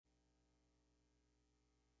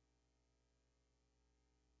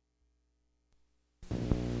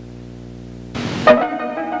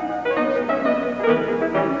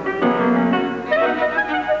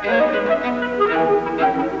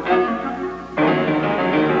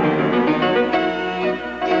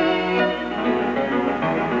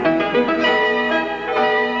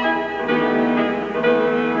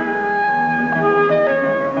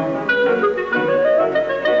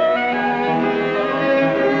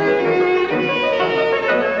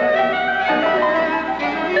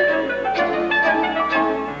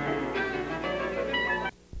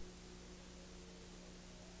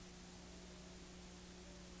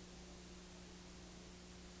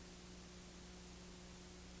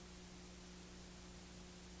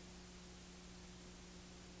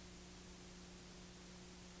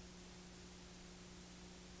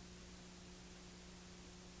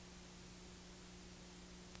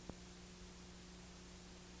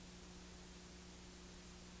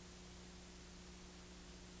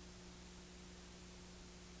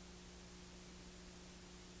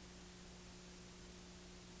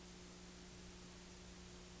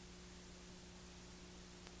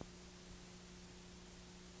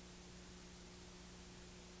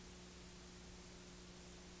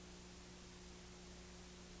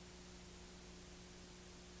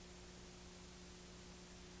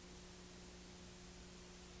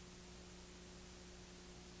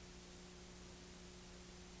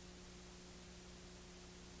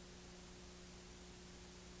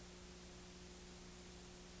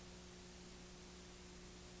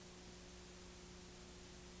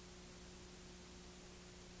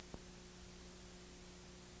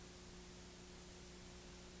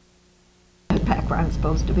back where I'm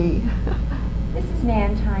supposed to be. This is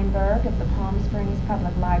Nan Tynberg of the Palm Springs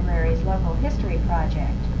Public Library's Local History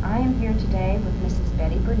Project. I am here today with Mrs.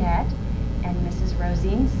 Betty Bernet and Mrs.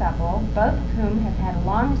 Rozene Supple, both of whom have had a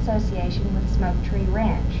long association with Smoke Tree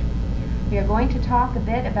Ranch. We are going to talk a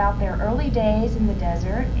bit about their early days in the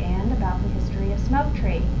desert and about the history of Smoke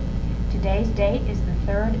Tree. Today's date is the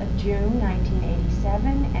 3rd of June,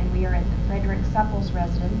 1987, and we are at the Frederick Supple's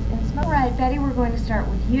residence in Smoke. All right, Betty, we're going to start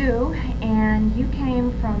with you, and you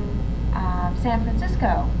came from San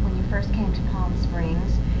Francisco when you first came to Palm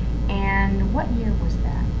Springs, and what year was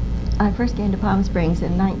that? I first came to Palm Springs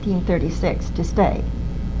in 1936 to stay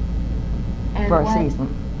for a season.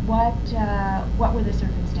 What were the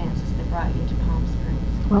circumstances that brought you to Palm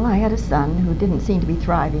Springs? Well, I had a son who didn't seem to be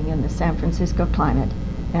thriving in the San Francisco climate,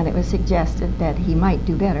 and it was suggested that he might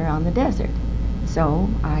do better on the desert. So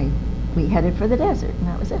we headed for the desert, and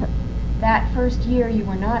that was it. That first year you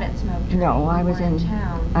were not at Smoke Tree. No, I was in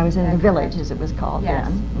town. I was in the correct? village, as it was called Yes,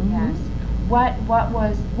 then. Mm-hmm. yes. What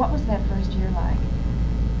was that first year like?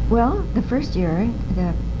 Well, the first year,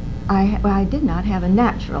 I did not have a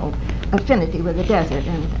natural affinity with the desert,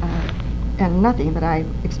 and nothing that I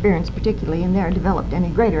experienced particularly in there developed any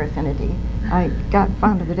greater affinity. I got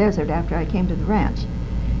fond of the desert after I came to the ranch.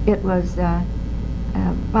 It was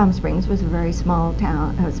Palm Springs was a very small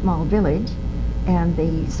town, a small village, and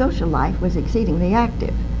the social life was exceedingly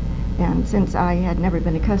active. And since I had never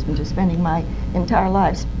been accustomed to spending my entire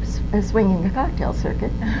life swinging a cocktail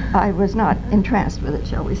circuit, I was not entranced with it,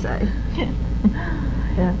 shall we say.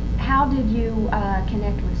 Yeah. How did you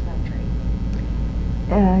connect with Smoke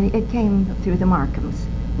Tree? It came through the Markhams.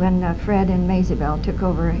 When Fred and Maisybel took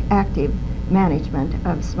over active management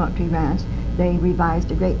of Smoke Tree Ranch, they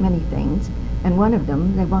revised a great many things, and one of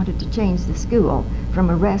them, they wanted to change the school from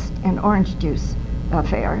a rest and orange juice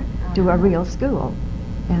affair to a real school.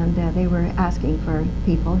 And they were asking for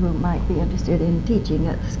people who might be interested in teaching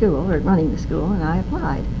at the school or running the school, and I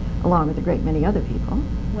applied, along with a great many other people.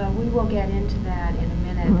 Well, we will get into that in a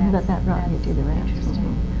minute. But that brought me to the ranch.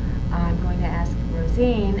 Interesting. I'm going to ask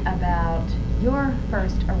Rozene about your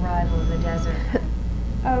first arrival in the desert.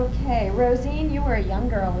 Okay, Rozene, you were a young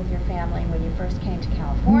girl with your family when you first came to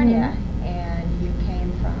California, and you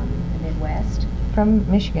came from the Midwest. From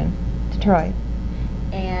Michigan, Detroit.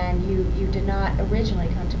 And you did not originally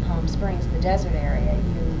come to Palm Springs, the desert area.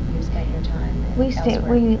 You spent your time elsewhere.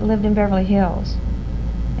 We lived in Beverly Hills,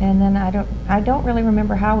 and then I don't really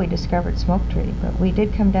remember how we discovered Smoke Tree, but we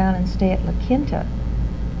did come down and stay at La Quinta,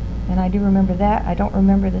 and I do remember that. I don't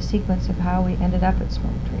remember the sequence of how we ended up at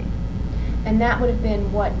Smoke Tree. And that would have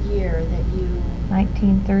been what year that you?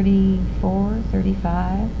 1934,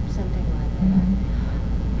 35. Something like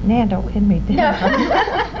that. Nan, don't pin me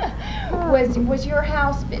down. Was your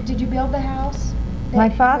house, did you build the house? My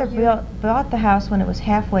father bought the house when it was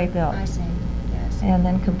halfway built. I see, yes. And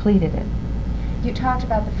then completed it. You talked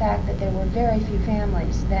about the fact that there were very few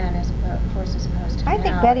families then, as opposed to now. I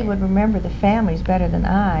think Betty would remember the families better than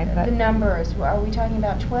I, but... The numbers, are we talking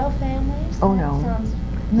about 12 families? Oh, no. Sounds...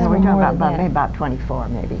 No, we're talking about maybe about 24,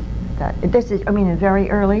 maybe. This is, I mean, very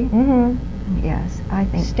early? Mm-hmm. Yes, I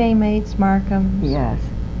think. Staymates, Markhams. Yes,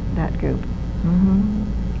 that group. Mm-hmm.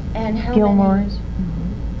 And how Gilmore's.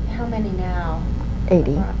 many? How many now?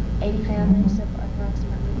 80. 80 families,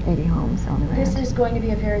 approximately. 80 homes on the ranch. This is going to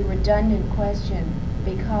be a very redundant question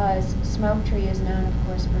because Smoke Tree is known, of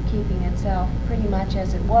course, for keeping itself pretty much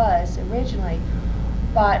as it was originally.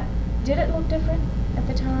 But did it look different at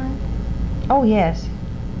the time? Oh yes,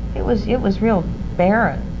 it was real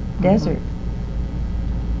barren desert,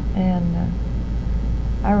 and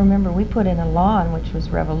I remember we put in a lawn which was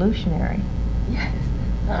revolutionary. Yes.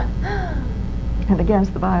 And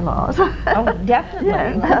against the bylaws. Oh, definitely.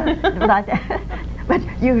 Yeah. But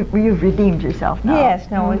you've redeemed yourself now. Yes,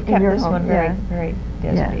 no, we've kept this one very, yes. very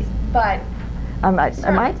deserty. Yes. But I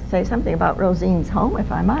might say something about Rosene's home,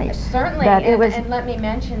 if I might. Certainly, that and let me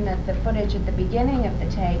mention that the footage at the beginning of the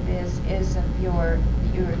tape is of your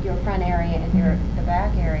front area and the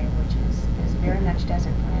back area, which is very much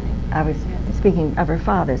desert planning. I was speaking of her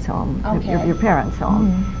father's home, Okay. your parents'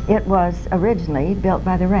 home. It was originally built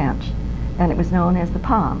by the ranch, and it was known as the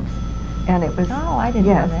Palms. And it was... Oh, I didn't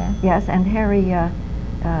know that. Yes, and Harry,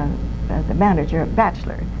 the manager,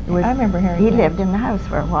 Bachelor, I remember Harry. He lived in the house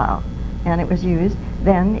for a while, and it was used.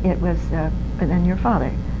 Then it was, then your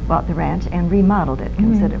father bought the ranch and remodeled it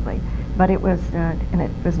considerably. But it was, and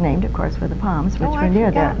it was named, of course, for the Palms, which were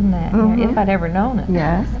near there. I'd forgotten that, if I'd ever known it.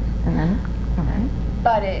 Yes, and then, all right.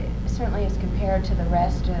 But it certainly, as compared to the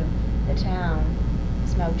rest of the town,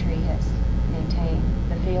 Smoke Tree has maintained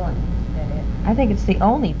the feeling that it... I think it's the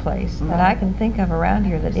only place that I can think of around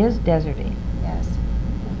here that is deserty. Yes.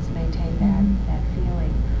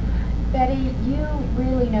 Betty, you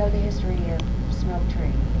really know the history of Smoke Tree.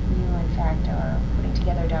 You, in fact, are putting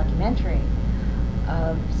together a documentary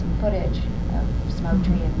of some footage of Smoke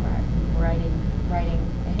Tree and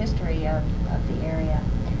writing a history of the area.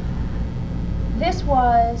 This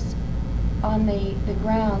was on the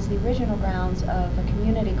grounds, the original grounds of a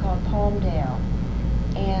community called Palmdale.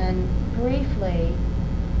 And briefly,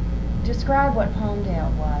 describe what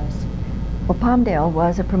Palmdale was. Well, Palmdale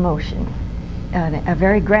was a promotion, a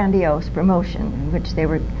very grandiose promotion, in which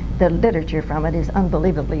the literature from it is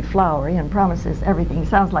unbelievably flowery and promises everything.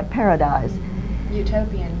 Sounds like paradise.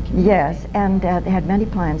 Utopian community. Yes, and they had many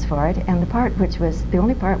plans for it, and the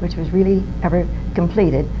only part which was really ever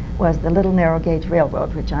completed was the little narrow gauge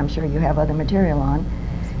railroad, which I'm sure you have other material on,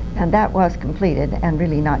 and that was completed and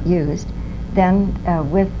really not used. Then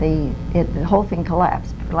the whole thing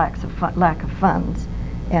collapsed for lack of funds,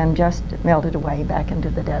 and just melted away back into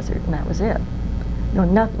the desert, and that was it.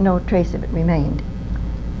 No trace of it remained.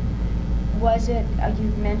 Was it,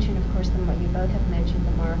 you've mentioned, of course, you both have mentioned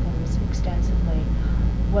the Markhams extensively.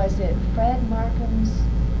 Was it Fred Markham's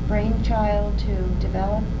brainchild to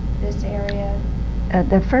develop this area?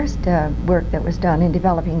 The first work that was done in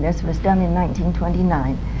developing this was done in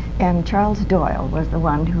 1929, and Charles Doyle was the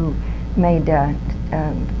one who made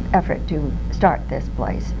effort to start this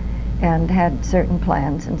place and had certain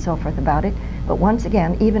plans and so forth about it. But once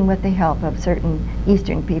again, even with the help of certain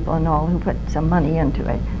Eastern people and all who put some money into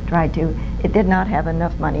it, it did not have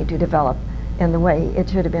enough money to develop in the way it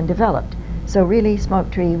should have been developed. So really,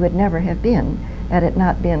 Smoke Tree would never have been, had it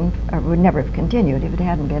not been, or would never have continued if it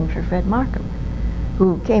hadn't been for Fred Markham,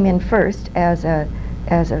 who came in first as a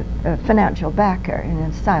financial backer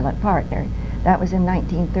and a silent partner. That was in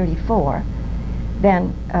 1934.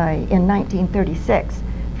 Then in 1936,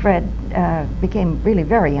 Fred became really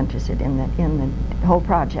very interested in the whole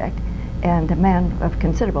project, and a man of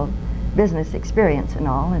considerable business experience and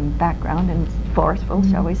all, and background, and forceful,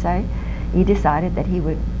 shall we say. He decided that he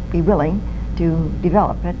would be willing to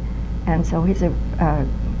develop it, and so his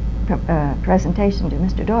presentation to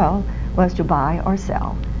Mr. Doyle was to buy or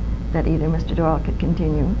sell, that either Mr. Doyle could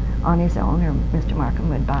continue on his own or Mr. Markham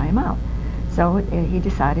would buy him out. So he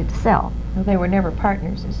decided to sell. Well, they were never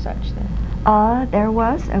partners as such then. There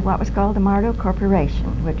was what was called the Mardo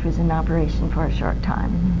Corporation, which was in operation for a short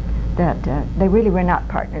time. That they really were not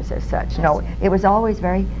partners as such. No, it was always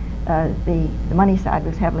very, the money side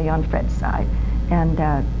was heavily on Fred's side.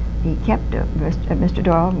 And he kept, Mr.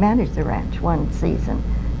 Doyle managed the ranch one season,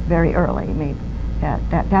 very early, maybe at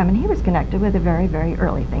that time. And he was connected with the very, very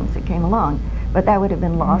early things that came along. But that would have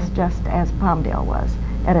been lost just as Palmdale was,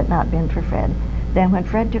 had it not been for Fred. Then when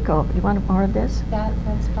Fred took over, do you want more of this?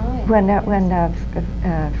 That's fine. When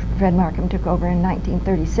Fred Markham took over in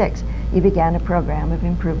 1936, he began a program of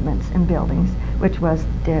improvements in buildings, which was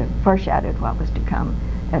foreshadowed what was to come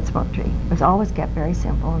at Smoke Tree. It was always kept very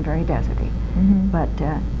simple and very deserty, but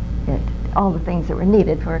all the things that were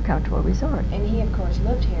needed for a comfortable resort. And he, of course,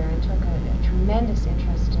 lived here and took a tremendous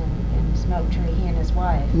interest in Smoke Tree, he and his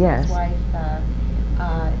wife. Yes. His wife,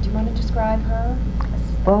 do you want to describe her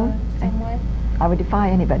somewhat? I would defy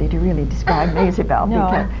anybody to really describe Maisabel, No.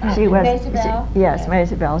 because she was, Maisabel? yes,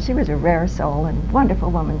 Maisabel. She was a rare soul and wonderful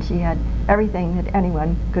woman. She had everything that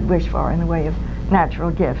anyone could wish for in the way of natural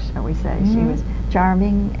gifts, shall we say. She was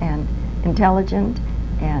charming and intelligent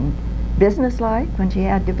and businesslike when she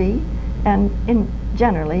had to be, and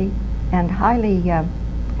generally and highly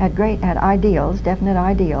had ideals, definite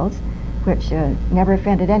ideals, which never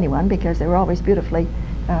offended anyone because they were always beautifully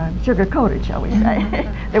sugar-coated, shall we say.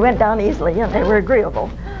 They went down easily and they were agreeable.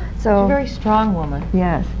 So She's a very strong woman.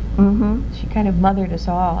 yes. She kind of mothered us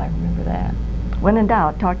all, I remember that. When in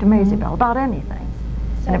doubt, talk to Maisabel about anything.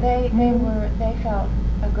 So they felt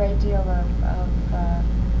a great deal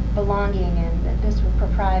of belonging, and that this was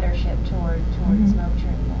proprietorship toward Smoke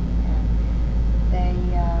Tree,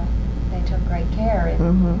 and they took great care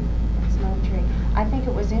in Smoke Tree. I think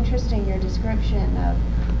it was interesting, your description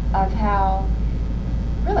of how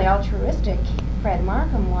really altruistic Fred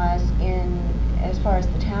Markham was as far as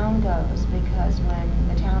the town goes, because when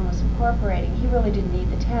the town was incorporating, he really didn't need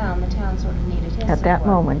the town sort of needed his At that support.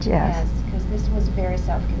 moment, yes. Yes, because this was a very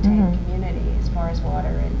self-contained community as far as water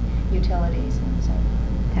and utilities and so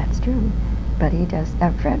forth. That's true. But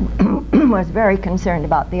Fred was very concerned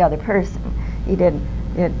about the other person. It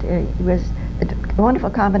was a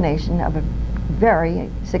wonderful combination of a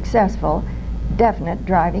very successful, definite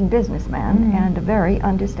driving businessman and a very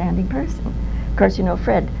understanding person. Of course, you know,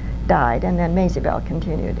 Fred died, and then Maisabel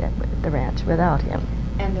continued the ranch without him.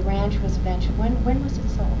 And the ranch was eventually, when was it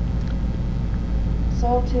sold?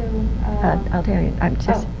 Sold to... I'll tell you,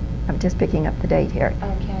 I'm just picking up the date here.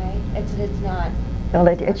 Okay. It's not. Well,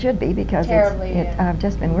 it should be, because Terribly, I've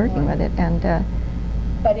just been working with it, and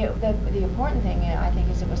But the important thing, I think,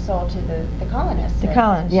 is it was sold to the colonists. The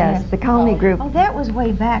colonists, yes, the colony group. Oh, that was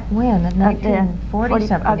way back when, in 1940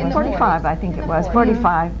 something. in the 45, 40s. I think In it the was.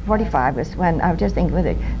 40s. 45 was when, I was just thinking with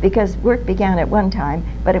it, because work began at one time,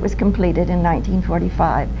 but it was completed in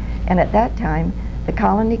 1945. And at that time, the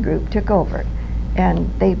colony group took over, and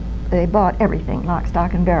they bought everything, lock,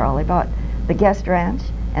 stock, and barrel. They bought the guest ranch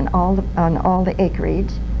and all the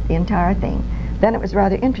acreage, the entire thing. Then it was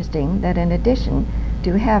rather interesting that in addition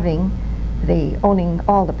to having owning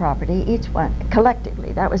all the property, each one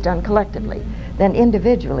collectively, that was done collectively. Then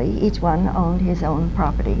individually, each one owned his own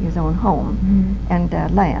property, his own home and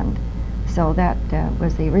land. So that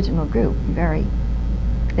was the original group.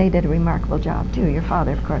 They did a remarkable job too. Your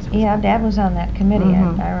father, of course, was Yeah, back Dad there. was on that committee.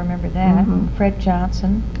 I remember that. Fred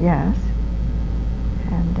Johnson, Yes.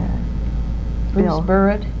 And Bruce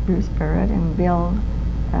Burritt, and Bill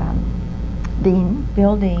Dean.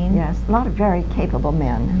 Bill Dean. Yes, a lot of very capable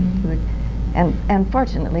men. And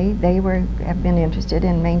fortunately, they have been interested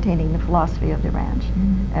in maintaining the philosophy of the ranch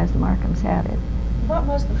as the Markhams had it. What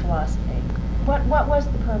was the philosophy? What was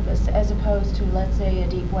the purpose, as opposed to, let's say, a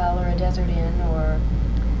deep well or a desert inn, or?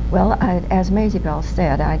 Well, as Maisie Bell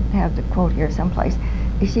said, I have the quote here someplace.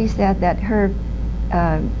 She said that her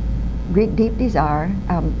deep desire,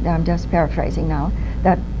 I'm just paraphrasing now,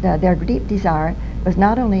 that their deep desire was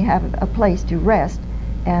not only have a place to rest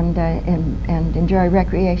and enjoy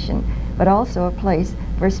recreation, but also a place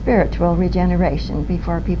for spiritual regeneration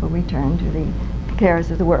before people return to the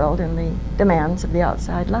cares of the world and the demands of the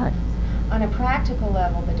outside life. On a practical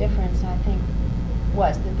level, the difference, I think,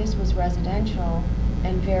 was that this was residential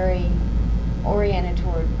and very oriented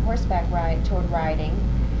toward horseback toward riding,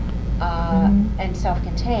 and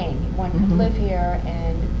self-contained. One could live here,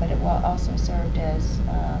 but it also served as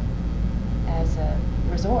a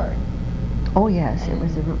resort. Oh yes, it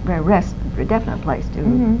was a definite place to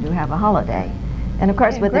have a holiday. And of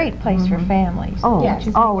course, A great place for families. Oh, Yes,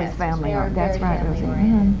 always yes, family. very, That's very right, Rosie.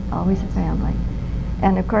 family-oriented. Always a family.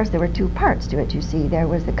 And of course, there were two parts to it. You see, there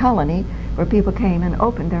was the colony where people came and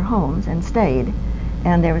opened their homes and stayed,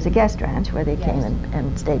 and there was a guest ranch where they came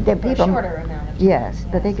and stayed. For a shorter amount of time. Yes,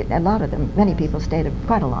 but a lot of them, many people stayed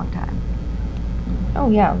quite a long time. Oh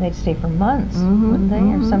yeah, they'd stay for months, wouldn't they?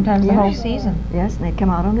 Or sometimes the whole season. Yes, and they'd come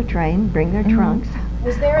out on the train, bring their trunks.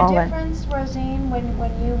 Was there a all that. difference, Rozene, when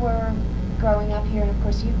you were growing up here, and of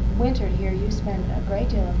course you wintered here, you spent a great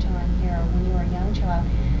deal of time here when you were a young child,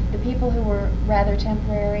 the people who were rather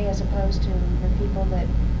temporary as opposed to the people that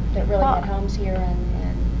really had homes here and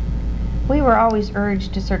We were always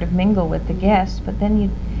urged to sort of mingle with the guests, but then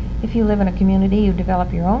if you live in a community, you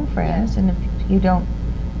develop your own friends, and if you don't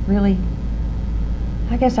really,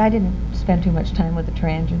 I guess I didn't spend too much time with the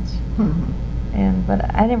transients.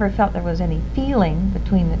 But I never felt there was any feeling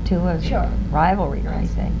between the two as a rivalry or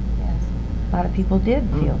anything. Yes. A lot of people did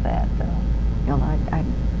feel that, though. Well,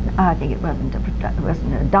 I think it wasn't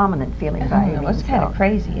a dominant feeling by any It means. was kind of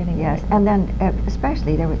crazy anyway. Yes, and then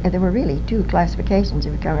especially there were really two classifications,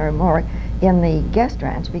 if you come or more, in the guest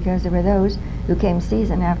ranch, because there were those who came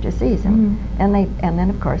season after season, and then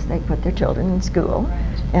of course they put their children in school,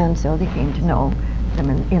 and so they came to know them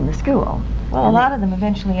in the school. Well, a lot of them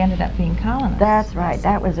eventually ended up being colonists. That's right.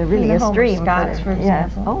 That was really the a Homer stream. Scotts, for yes.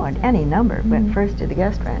 example. Oh, and any number went first to the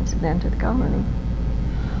guest ranch, and then to the colony.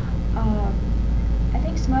 I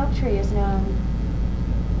think Smoke Tree is known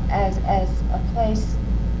as a place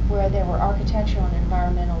where there were architectural and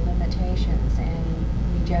environmental limitations, and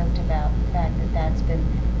we joked about the fact that that's been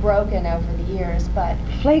broken over the years, but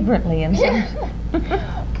Flagrantly in some.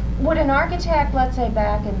 would an architect, let's say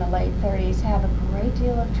back in the late 30s, have a great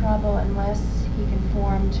deal of trouble unless he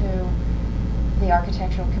conformed to the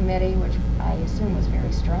architectural committee, which I assume was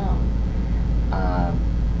very strong,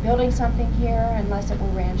 building something here unless it were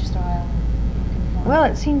ranch style? Well,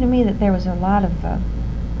 it seemed to me that there was a lot of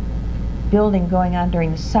building going on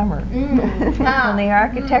during the summer on the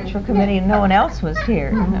architectural committee and no one else was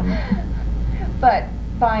here. But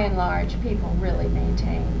by and large, people really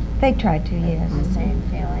maintained They tried to, yes. the same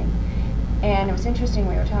feeling. And it was interesting,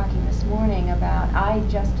 we were talking this morning about, I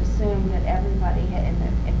just assumed that everybody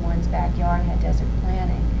in one's backyard had desert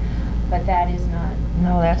planning, but that is not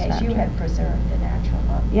No, the that's case. not You true. had preserved the natural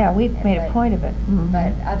look. Yeah, we made a point of it.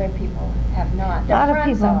 But other people have not. The lot of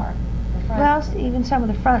fronts people- are. The Well, fronts. even some of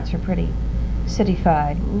the fronts are pretty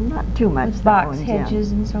cityfied. Not too much. With though, box and, yeah.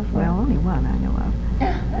 hedges and so forth. Well, only one I know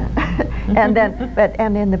of. And then,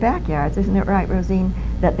 and in the backyards, isn't it right, Rosene,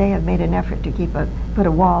 that they have made an effort to put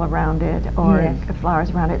a wall around it or Yes.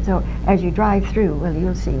 flowers around it. So as you drive through, well,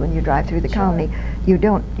 you'll see when you drive through the Sure. colony,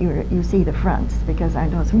 you see the fronts, because I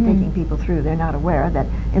know from taking people through, they're not aware that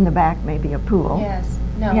in the back may be a pool. Yes.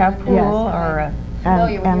 No. Yeah, a I'm pool not or a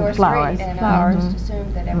familiar with and your flowers. street, and Flowers. I just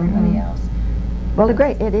assumed that everybody Mhm. else Well,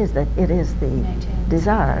 it is the maintains.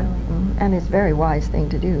 desire, Really. and it's a very wise thing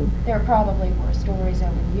to do. There probably were stories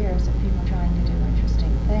over the years of people trying to do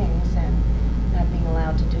interesting things and not being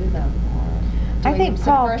allowed to do them, or I doing think them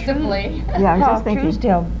Paul subversively. Yeah, I was Paul just thinking.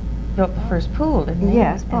 Truesdale built the first pool, didn't he?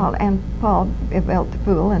 Yes, Paul. And Paul built the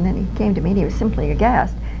pool, and then he came to me and he was simply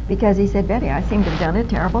aghast because he said, Betty, I seem to have done a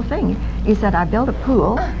terrible thing. He said, I built a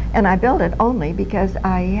pool, and I built it only because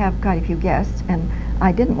I have quite a few guests, and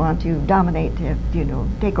I didn't want to dominate,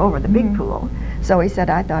 take over the big pool. So he said,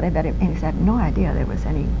 I thought I better, and he said, no idea there was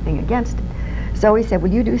anything against it. So he said,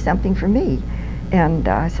 will you do something for me? And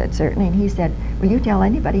I said, certainly. And he said, will you tell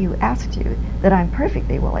anybody who asks you that I'm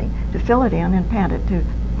perfectly willing to fill it in and plant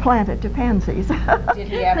it to pansies? Did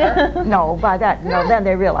he ever? No, by that, no, then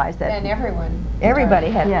they realized that. Then everyone. Everybody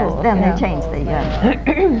had Yes, pools. then yeah. they changed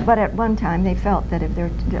the, but at one time they felt that if there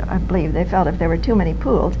were too many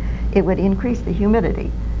pools, it would increase the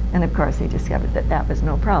humidity. And of course they discovered that that was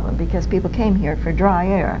no problem because people came here for dry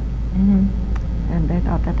air. Mhm. And they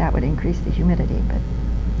thought that that would increase the humidity, but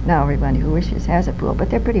now everyone who wishes has a pool, but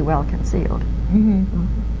they're pretty well concealed. Mhm.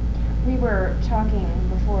 We were talking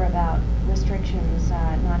before about restrictions,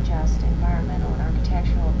 not just environmental and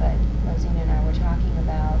architectural, but Rozene and I were talking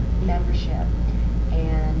about membership.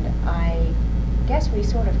 And I guess we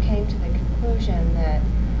sort of came to the conclusion that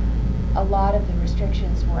a lot of the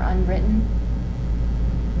restrictions were unwritten.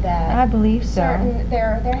 That I believe so.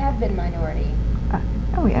 there have been minority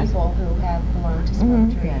Oh, yes. people who have belonged to Smoke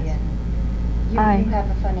Mhm. Tree, Yes. and you have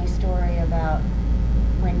a funny story about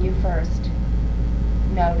when you first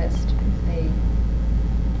noticed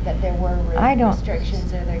that there were I don't-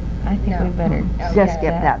 restrictions, or there. I think no. we better Okay. Just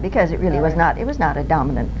skip that because it really All was right. not. It was not a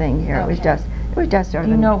dominant thing here. Okay. It was just sort of.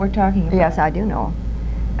 You know what we're talking about? Yes, I do know.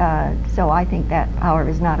 So I think that, however,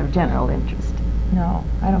 is not of general interest. No,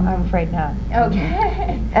 I'm afraid not.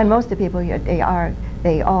 Okay. And most of the people here, they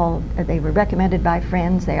were recommended by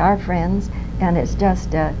friends. They are friends, and it's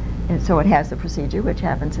just. And so it has the procedure, which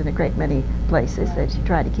happens in a great many places, that you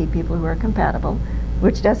try to keep people who are compatible,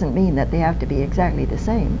 which doesn't mean that they have to be exactly the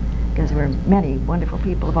same, because there are many wonderful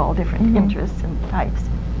people of all different interests and types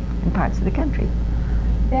in parts of the country.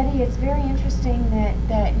 Betty, it's very interesting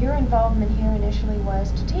that your involvement here initially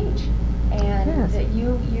was to teach, and Yes. that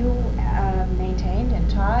you maintained and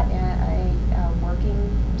taught at a working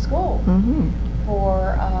school Mm-hmm.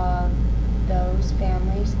 for those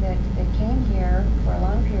families that came here for a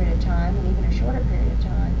long period of time and even a shorter period of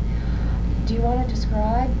time. Do you want to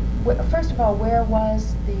describe, first of all, where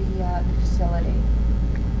was the facility?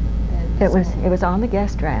 It was on the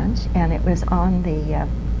guest ranch, and it was on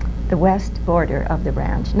the west border of the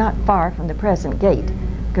ranch, not far from the present gate,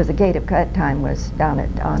 because the gate at that time was down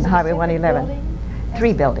on Highway 111.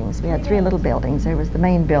 Three buildings. We had three little buildings. There was the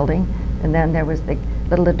main building, and then there was the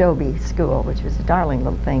little adobe school, which was a darling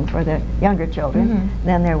little thing for the younger children.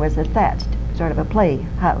 Then there was a thatched, sort of a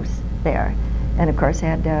playhouse there, and of course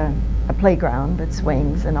had a playground with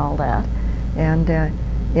swings and all that, and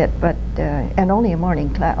only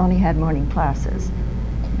only had morning classes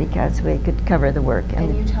because we could cover the work.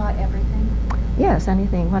 And you taught everything? Yes,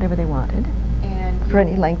 anything, whatever they wanted, And for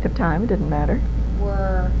any length of time. It didn't matter.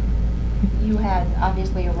 You had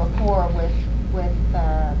obviously a rapport with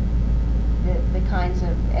the kinds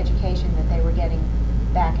of education that they were getting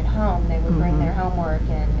back at home. They would bring their homework,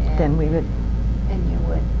 and Then we would you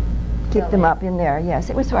would keep them up in there. Yes,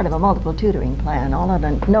 it was sort of a multiple tutoring plan. All of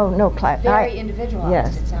them, no class. very individualized.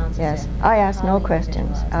 Yes, It sounds yes. as if. I asked no Highly questions.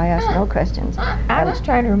 individualized. I asked no questions. I was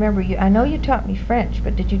trying to remember you. I know you taught me French,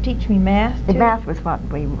 but did you teach me math The too? math was what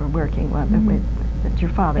we were working with, that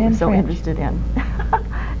your father And was so French. interested in.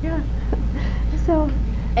 Yeah. So.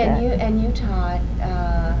 And you taught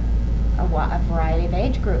a variety of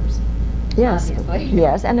age groups. Yes. Obviously.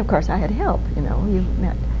 Yes, and of course I had help. You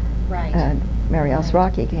met. Right. Mary Else Right.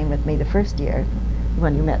 Rocky came with me the first year,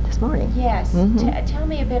 when you met this morning. Yes. Mhm. Tell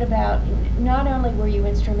me a bit about, not only were you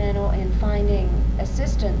instrumental in finding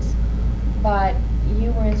assistants, but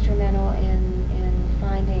you were instrumental in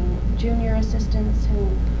finding junior assistants who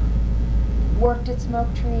worked at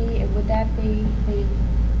Smoke Tree. Would that be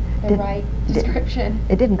the right description?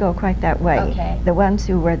 It didn't go quite that way. Okay. The ones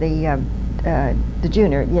who were the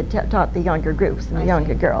junior, you taught the younger groups and I the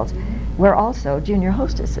younger see. girls, were also junior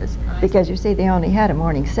hostesses, I because you see they only had a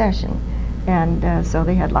morning session, And so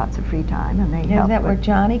they had lots of free time, and they Is helped that where with-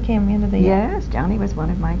 Johnny came into the... Yes, Johnny was one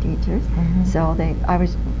of my teachers. Mhm. So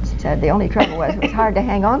said the only trouble was it was hard to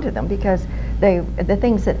hang on to them because the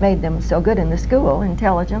things that made them so good in the school,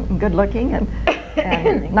 intelligent and good looking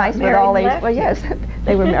and nice with all age. Well, yes,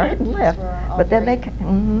 they were married and left. Were all But then very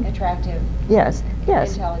they, attractive. yes,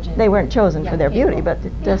 intelligent they weren't chosen for young their beauty, people. but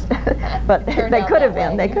it just, but It turned they out could have that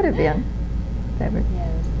been. way. They could have been. They were, Yes.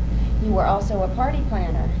 You were also a party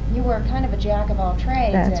planner. You were kind of a jack of all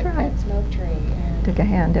trades That's right. at Smoke Tree. And took a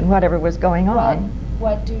hand in whatever was going on.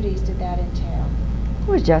 what duties did that entail? It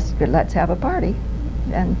was just let's have a party,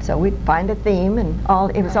 and so we'd find a theme, and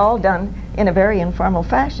it was all done in a very informal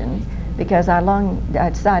fashion, because I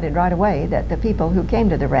decided right away that the people who came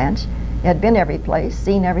to the ranch had been every place,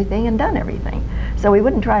 seen everything, and done everything. So we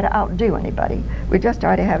wouldn't try to outdo anybody. We just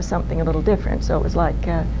try to have something a little different. So it was like,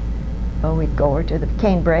 we'd go over to the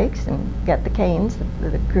cane breaks and get the canes,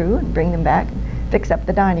 the crew, and bring them back and fix up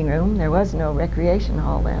the dining room. There was no recreation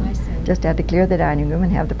hall then. I see. Just had to clear the dining room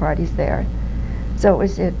and have the parties there. So it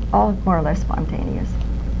was all more or less spontaneous.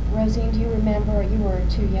 Rozene, do you remember, you were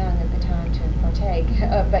too young at the time to partake,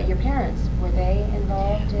 but your parents, were they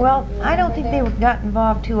involved? Well, I don't think they got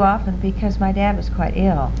involved too often because my dad was quite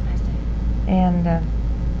ill. I see. And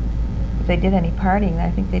if they did any partying,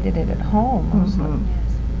 I think they did it at home mostly. Mhm.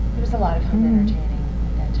 Yes. There was a lot of home Mhm. entertaining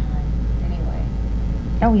at that time, anyway.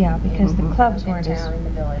 Oh yeah, because the Mhm. clubs In weren't town, in the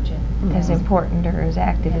village, and as important or as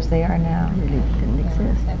active as they are now. Really didn't yeah,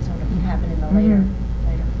 exist. that sort of happened in the Mhm.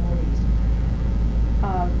 later 40s.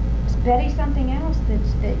 Betty, something else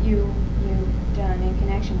that you've done in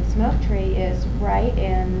connection with Smoke Tree is write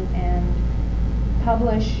and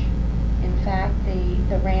publish, in fact,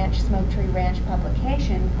 the ranch, Smoke Tree Ranch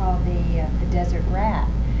publication called the Desert Rat.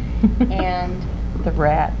 And The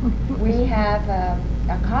rat. we have a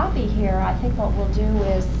copy here. I think what we'll do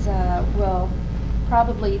is we'll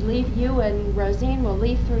probably leave you and Rozene will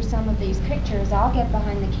leaf through some of these pictures. I'll get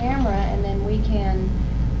behind the camera and then we can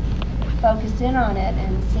focus in on it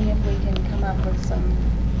and see if we can come up with some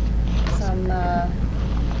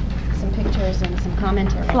pictures and some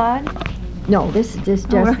commentary. Flood? No, this is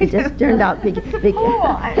just Oh, right. it just turned out big.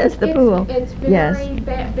 It's the pool. It's Yes. very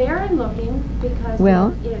barren looking because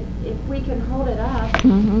Well- if we can hold it up.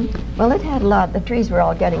 Hmm. Well, it had a lot. The trees were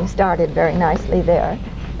all getting started very nicely there.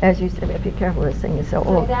 As you said, be careful. This thing is so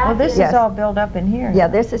old. Well, this Yes. is all built up in here. Yeah,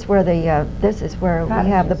 this is where we have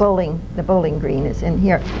the Cottages. bowling green is in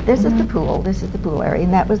here. This is the pool. This is the pool area,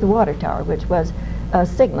 and that was the water tower, which was a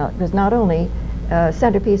signal. It was not only a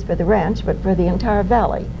centerpiece for the ranch, but for the entire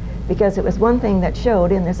valley, because it was one thing that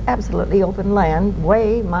showed in this absolutely open land,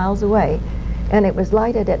 way miles away, and it was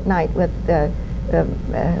lighted at night with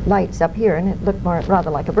lights up here, and it looked rather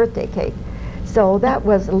like a birthday cake. So that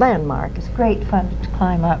was a landmark. It's great fun to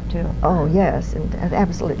climb up to. Oh yes, and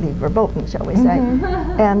absolutely verboten, shall we say.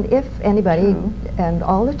 And if anybody, True. and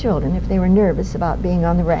all the children, if they were nervous about being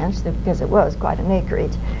on the ranch, because it was quite an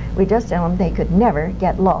acreage, we just tell them they could never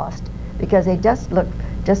get lost, because they just look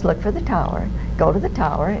for the tower, go to the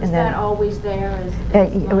tower, Was and then that always there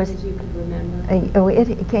as it long was- as you could remember?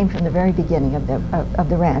 it came from the very beginning of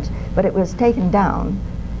the ranch, but it was taken down.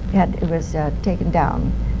 It was taken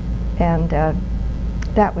down, and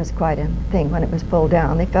that was quite a thing when it was pulled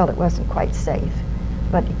down. They felt it wasn't quite safe,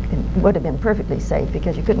 but it would have been perfectly safe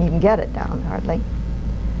because you couldn't even get it down hardly.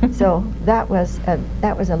 So that was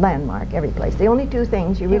a landmark every place. The only two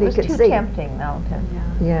things you really could It was see. too tempting, though,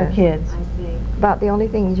 Yes. for kids. I see. About the only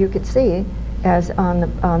things you could see as on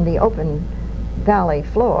the open valley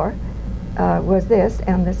floor was this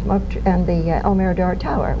and the and the El Mirador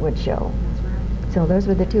Tower would show. That's right. So those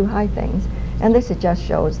were the two high things. And this just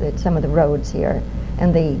shows that some of the roads here,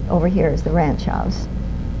 and over here is the ranch house,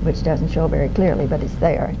 which doesn't show very clearly, but it's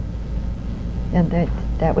there. And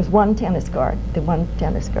that was one tennis court, the one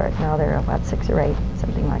tennis court. Now there are about 6 or 8,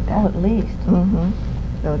 something like that. Oh, at least.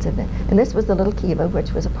 Mm-hmm. Loads of them. And this was the little kiva,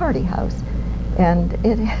 which was a party house. And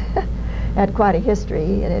it had quite a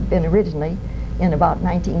history. It had been originally, in about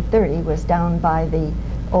 1930, was down by the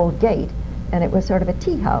old gate, and it was sort of a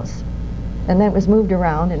tea house. And then it was moved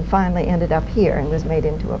around and finally ended up here and was made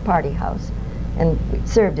into a party house. And it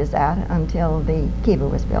served as that until the kiva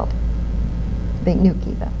was built, the new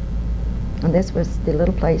kiva. And this was the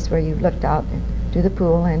little place where you looked out to the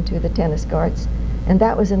pool and to the tennis courts. And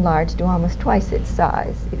that was enlarged to almost twice its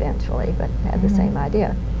size eventually, but had the same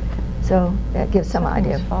idea. So that gives some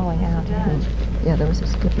idea. Something's falling out. It does. Yeah, those are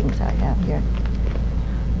clippings I have here.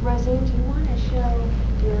 Rozene, do you want to show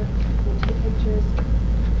the 2 pictures?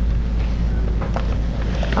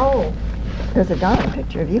 Oh, there's a darn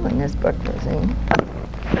picture of you in this book, Rozene.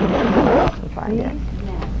 I can find it.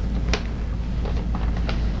 Yes.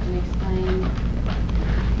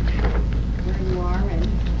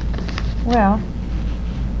 Well,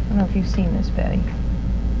 I don't know if you've seen this, Betty.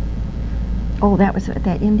 Oh, that was at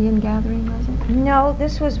that Indian gathering, was it? No,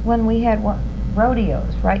 this was when we had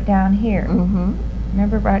rodeos right down here. Mm-hmm.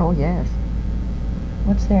 Remember right? Oh, yes.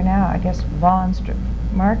 What's there now? I guess Vaughn's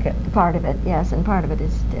Market. Part of it, yes, and part of it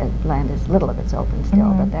is land is little of it's open still,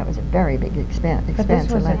 Mhm. but that was a very big expense. But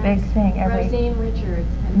this was a land. big thing. Rozene Richards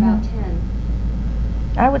and about 10.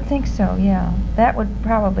 I would think so, yeah. That would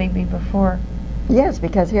probably be before. Yes,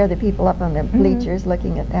 because here are the people up on the bleachers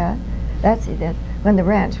looking at that. That's it. When the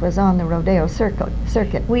ranch was on the rodeo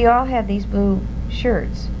circuit. We all had these blue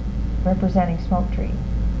shirts representing Smoke Tree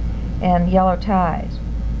and yellow ties.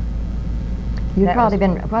 You'd That probably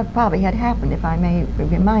was- been, what probably had happened, if I may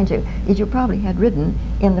remind you, is you probably had ridden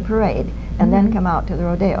in the parade and then come out to the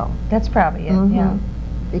rodeo. That's probably it, Mhm. yeah.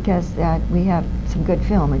 Because we have some good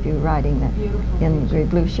film of you riding Beautiful in the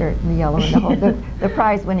blue shirt and the yellow and the whole, the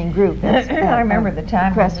prize-winning group. I remember the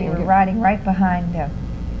time when we were riding right behind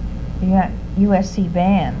the USC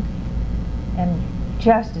band, and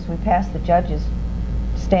just as we passed the judges'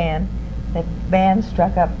 stand, the band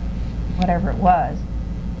struck up whatever it was,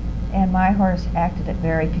 and my horse acted it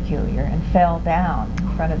very peculiar and fell down in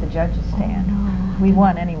front of the judges' stand. no. We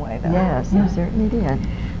won anyway, though. Yes, you certainly did.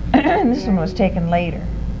 And this one was taken later.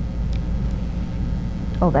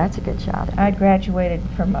 Oh, that's a good shot. I'd graduated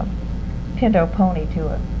from a pinto pony to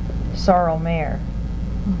a sorrel mare.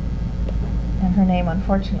 And her name,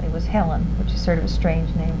 unfortunately, was Helen, which is sort of a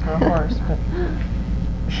strange name for a horse, but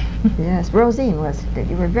Yes, Rozene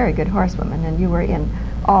you were a very good horsewoman, and you were in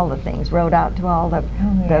all the things, rode out to all the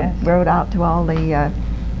yes.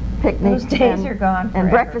 picnics. Those days and, are gone And forever,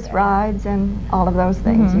 breakfast Betty. rides and all of those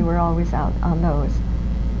things. Mhm. You were always out on those.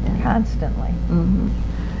 Constantly.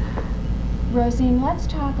 Mm-hmm. Rozene, let's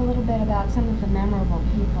talk a little bit about some of the memorable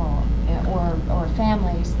people or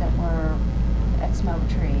families that were at Smoke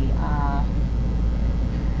Tree.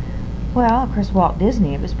 Well, of course, Walt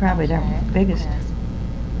Disney was probably Okay, their biggest yes.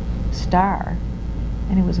 star,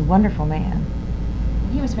 and he was a wonderful man.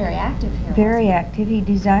 He was very active here. Very wasn't active. He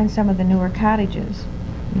designed some of the newer cottages.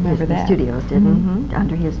 Remember The that? studios did, Mhm.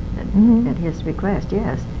 under his Mhm. at his request.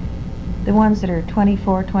 Yes. The ones that are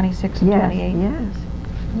 24, 26, and Yes. 28. Yes.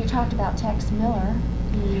 he? You talked about Tex Miller.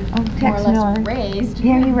 He Oh, more Tex or less Miller. raised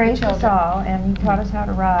Yeah, he the raised us children. all, and he taught us how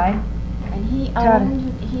to ride. And he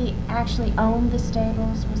actually owned the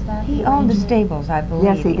stables, was that He the owned the arrangement? stables, I believe.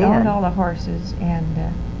 Yes, he owned did. all the horses, and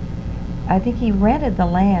I think he rented the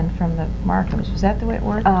land from the McCallums. Was that the way it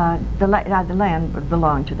worked? The land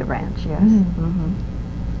belonged to the ranch. Yes. Mhm. Mhm.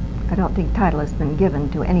 I don't think title has been given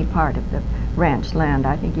to any part of the ranch land.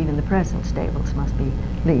 I think even the present stables must be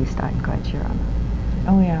leased. I'm quite sure on that.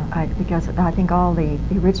 Oh, yeah. Because I think all the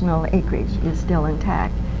original acreage is still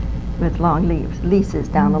intact, with long leases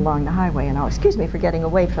down along the highway and all. Excuse me for getting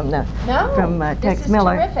away from No, Tex this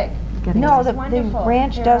Miller. is terrific. Getting No, This is the wonderful.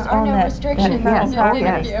 ranch There does are own no that. restrictions that on yes, little oh the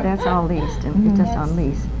yes, interview. that's all leased, and it's just on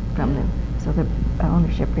lease from them. So the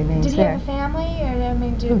ownership remains Did he there. have a family, or I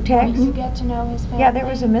mean, Who, did Tex? you get to know his family? Yeah, there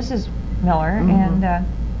was a Mrs. Miller, Mhm. and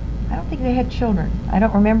I don't think they had children. I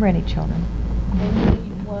don't remember any children. And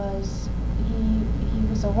he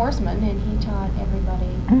was a horseman, and he taught everybody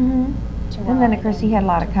Mm-hmm. to ride. And then, of course, he had a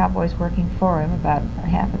lot of cowboys working for him, about a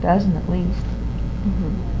half a dozen at least.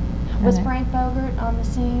 Mhm. Was And Frank Bogart on the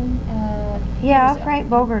scene? Yeah, he was, Frank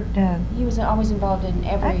Bogart, He was always involved in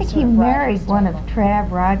every. I think sort he of riding married one of stable.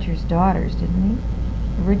 Trav Rogers' daughters, didn't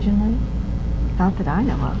he? Originally? Not that I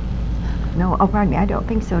know of. No, oh, pardon me, I don't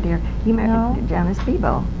think so, dear. He married No? Janice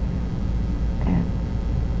Bebo. And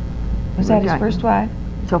Was that his Right. first wife?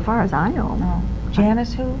 so far as I know, No.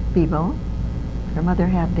 Janice who? Bebo. Her mother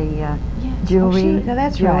had the Yes. jewelry, no,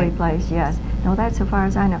 that's jewelry right. place, yes. No, that's so far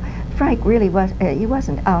as I know. Frank really he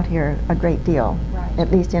wasn't out here a great deal. Right.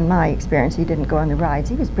 At least in my experience, he didn't go on the rides.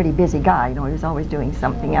 He was a pretty busy guy, he was always doing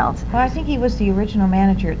something else. Well, I think he was the original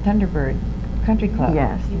manager at Thunderbird Country Club.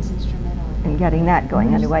 Yes, He was instrumental in getting that going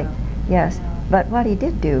Mhm. anyway. Yes, but what he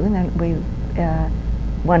did do, and then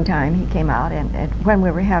one time he came out, and when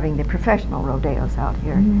we were having the professional rodeos out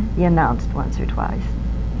here, Mhm. he announced once or twice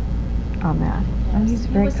on that. Oh, he's a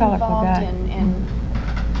very colorful He was guy. involved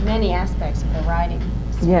in many aspects of the riding.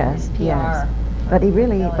 scene, Yes, PR. yes. But he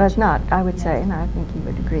really village. was not, I would Yes. say, and I think he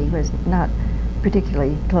would agree, was not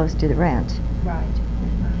particularly close to the ranch. Right.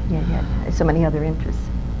 He had so many other interests.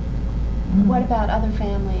 Mhm. What about other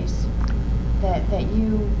families that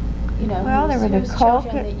you know, Well, there were the whose children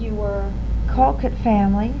Colquitt- that you were... Colquitt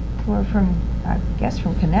family, who were from, I guess,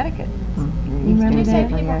 from Connecticut. Mm, You remember Did you say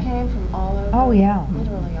that? people came from all over? Oh, yeah.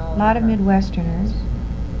 Literally all over. A lot of Midwesterners.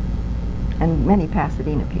 And many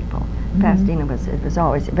Pasadena people. Mhm. Pasadena was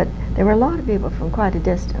always, but there were a lot of people from quite a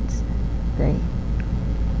distance.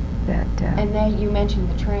 And then you mentioned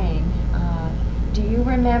the train. Do you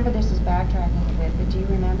remember, this is backtracking a bit, but do you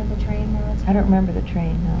remember the train routes? I don't remember the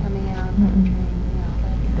train, no. Coming out on Mm-mm. the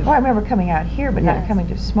train, Well, I remember coming out here, but not Yes. coming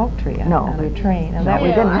to Smoke Tree on, No, on a we- train. And No, that we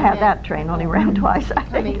was, didn't I have that meant- train, only ran twice, I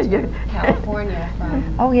Coming think. to California from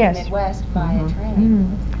Oh, yes. the Midwest by a Mhm.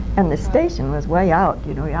 train. And the station was way out,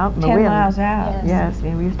 you know, out in the 10 wind. miles out. Yes. Yes, I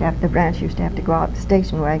mean, we used to have, the branch used to have to go out the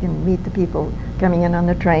station wagon and meet the people coming in on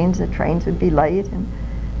the trains. The trains would be late,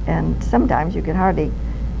 and sometimes you could hardly,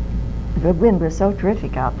 the wind was so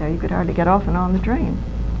terrific out there, you could hardly get off and on the train.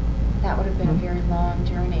 That would have been a very long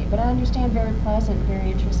journey, but I understand very pleasant,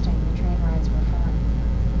 very interesting. The train rides were fun.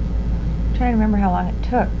 I'm trying to remember how long it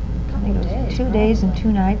took. I think it was Couple days, 2 days and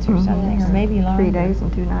 2 nights or Mhm. something, or Yes. maybe longer. 3 days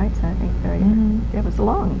and 2 nights, I think. Mhm. It was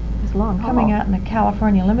long. It was a long Coming haul. out in the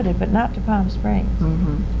California Limited, but not to Palm Springs.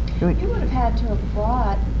 Mm-hmm. You would have had to have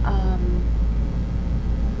brought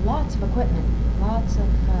lots of equipment, lots of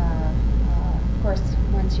course,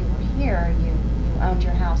 once you were here, you owned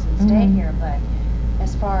your house and stayed Mhm. here, but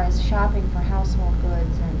as far as shopping for household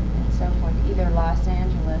goods and so forth, either Los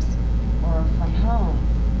Angeles or from home,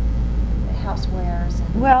 housewares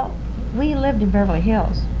and... Well, we lived in Beverly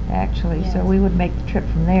Hills, actually, so Yes. we would make the trip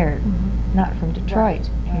from there, Mhm. not from Detroit Right,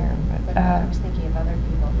 here. right. But, I was thinking of other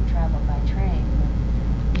people who traveled by train,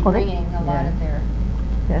 Well, they- bringing a lot yeah. of their...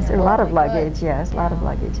 Yes, their there were a lot of worldly luggage, goods. yes, a lot of Yeah.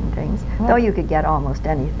 luggage and things. Well- Though you could get almost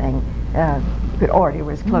anything. You could order, it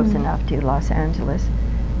was close Mhm. enough to Los Angeles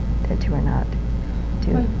that you were not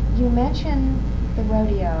too. Well, you mentioned the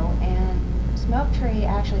rodeo, and Smoke Tree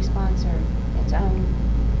actually sponsored its own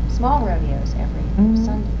small rodeos every Mhm.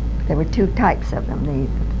 Sunday. There were 2 types of them,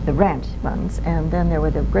 the ranch ones, and then there were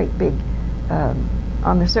the great big,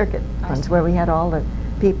 on the circuit I ones, see. where we had all the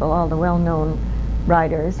people, all the well-known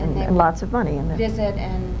riders And they and lots of money. And Visit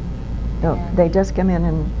and... no, and- they just come in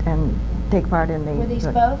and take part in the... Were these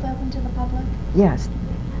the- both open to the public? Yes.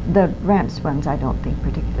 The ranch ones I don't think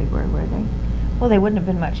particularly were they? well, they wouldn't have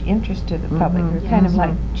been much interest to the public. Mhm. They're kind of Yes.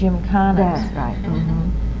 like Gymkhanas. That's right.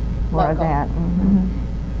 More of Local. that. Mhm.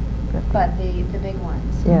 But the big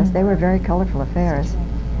ones? Yes, they were very colorful affairs.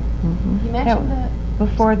 Mhm. You mentioned That- the...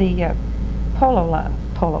 Before the Polo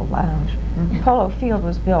Lounge, Mhm. Polo Field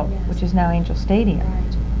was built, Yes. which is now Angel Stadium.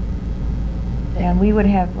 Right. And we would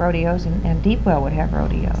have rodeos, and Deepwell would have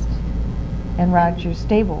rodeos. And Rogers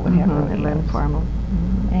Stable would have Mhm, rodeos. and Lynn Formal.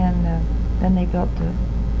 Mhm. And then they built the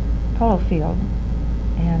Polo Field.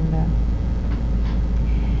 And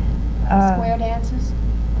Square dances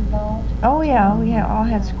involved? oh yeah, we all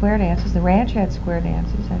had square dances. The ranch had square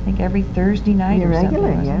dances. I think every Thursday night or something. Irregular,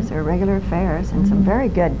 wasn't yes, it? there were regular affairs and some Mhm. very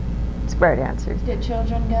good square dancers. Did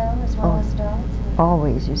children go as well Oh. as adults?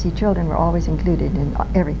 Always, you see, children were always included in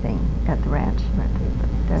everything at the ranch.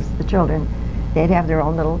 That's the children, they'd have their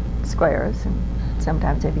own little squares, and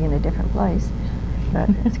sometimes they'd be in a different place. But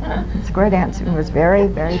square dancing was very,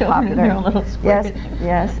 very Children in popular. their own little square. Yes,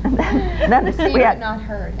 yes. And then See, we but had, not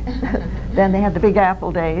heard. then they had the Big Apple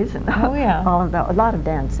days and Oh, yeah. all of that. A lot of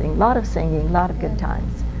dancing, a lot of singing, a lot of good Good.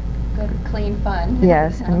 times. Good, clean fun.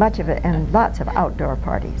 Yes, and much of it, and lots of outdoor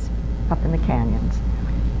parties up in the canyons.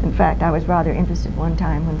 In fact, I was rather interested one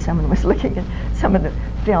time when someone was looking at some of the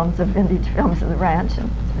films, the vintage films of the ranch, and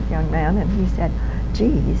a young man, and he said,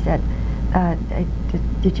 gee, he said,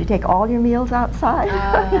 did you take all your meals outside?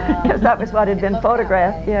 Because that was what had It been looked that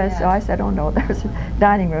photographed. way, Yes, so I yes. said, oh no, there was a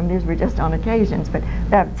dining room. These were just on occasions, but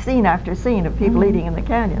scene after scene of people Mhm. eating in the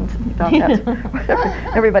canyons. He thought that's what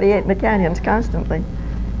everybody ate in the canyons constantly.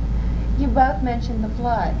 You both mentioned the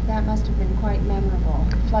flood. That must have been quite memorable.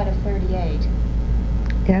 Flood of '38.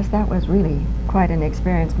 Yes, that was really quite an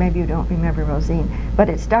experience. Maybe you don't remember, Rozene, but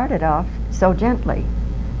it started off so gently,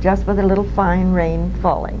 just with a little fine rain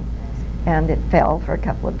falling. And it fell for a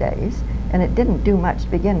couple of days, and it didn't do much to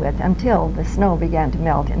begin with until the snow began to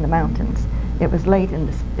melt in the mountains. It was late in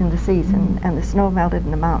the season, and the snow melted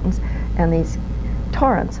in the mountains, and these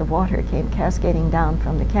torrents of water came cascading down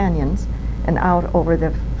from the canyons and out over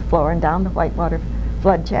the floor and down the Whitewater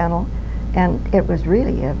flood channel. And it was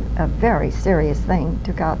really a very serious thing.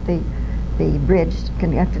 Took out the bridge,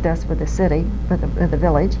 connected us with the city, with the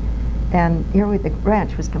village, and here the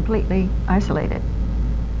ranch was completely isolated.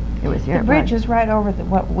 It was The bridge is right over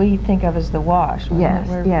what we think of as the wash. wasn't Yes,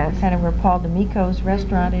 it? Where, yes. Kind of where Paul D'Amico's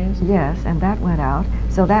restaurant is. Yes, and that went out,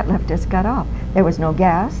 so that left us cut off. There was no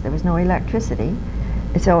gas, there was no electricity,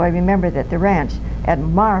 so I remember that the ranch had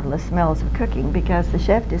marvelous smells of cooking because the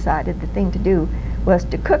chef decided the thing to do was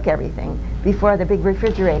to cook everything before the big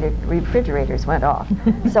refrigerators went off.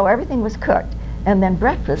 So everything was cooked, and then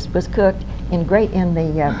breakfast was cooked in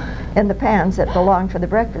the pans that belonged for the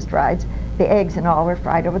breakfast rides. the eggs and all were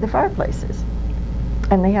fried over the fireplaces.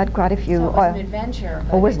 And they had quite a few. So it was an adventure.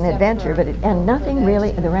 It was an adventure, and nothing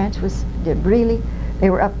really. The ranch they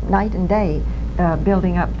were up night and day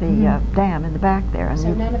building up the dam in the back there. And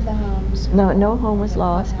so none of the homes. No home was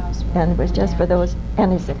lost, and it was just for those.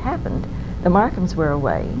 And as it happened, the Markhams were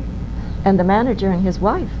away, and the manager and his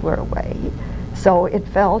wife were away, so it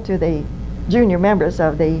fell to the junior members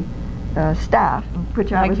of the staff,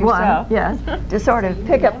 which I Like was yourself. one, yes, to sort of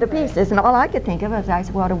pick up the pieces. And all I could think of was, I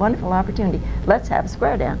said, what a wonderful opportunity. Let's have a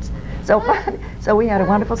square dance. So we had a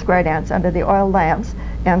wonderful square dance under the oil lamps,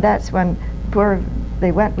 and that's when the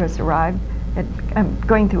Wentworths arrived,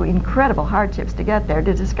 going through incredible hardships to get there,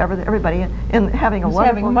 to discover that everybody in having a wonderful,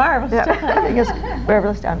 having a marvelous time. having a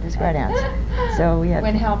marvelous time to square dance. So we had.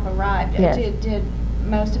 When help arrived, Yes. did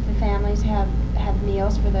most of the families have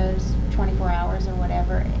meals for those 24 hours or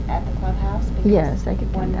whatever at the clubhouse? Because Yes, they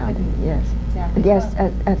could come one down. couldn't Yes. exactly Yes,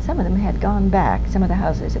 cook. some of them had gone back. Some of the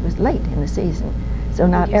houses. It was late in the season, so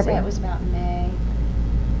not Would you every. say it was about May?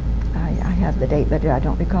 I have the date, but I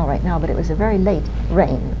don't recall right now. But it was a very late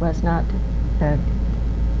rain. It was not.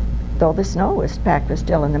 Though the snow was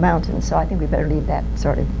still in the mountains, so I think we better leave that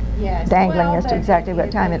sort of Yes. dangling Well, as to but exactly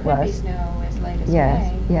what time it could be was. snow as late as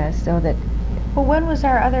Yes, May. yes, so that, Well, when was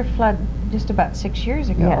our other flood? Just about 6 years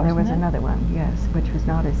ago, yeah, there wasn't was it? another one, yes, which was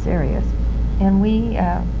not as serious. And we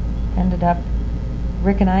ended up,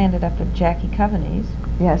 Rick and I ended up with Jackie Coveney's.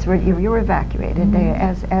 Yes, you were evacuated. They,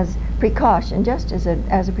 Mhm. as precaution, just as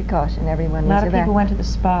a precaution, everyone A was lot of people evacuated. went to the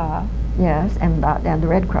spa. Yes, and the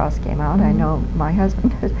Red Cross came out. I Mhm. know my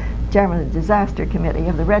husband is chairman of the disaster committee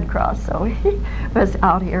of the Red Cross, so he was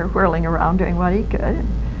out here whirling around doing what he could.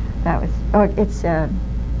 That was,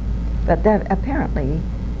 but that apparently,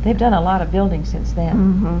 They've done a lot of building since then.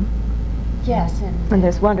 mhm. Yes, And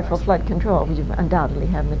there's of wonderful course. flood control, which you undoubtedly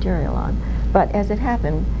have material on. But as it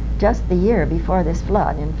happened, just the year before this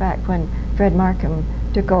flood, in fact, when Fred Markham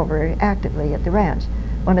took over actively at the ranch,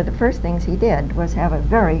 one of the first things he did was have a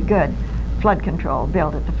very good flood control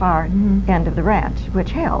built at the far Mhm. end of the ranch,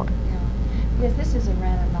 which held. Yeah. Because this is a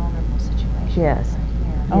rather vulnerable situation. Yes.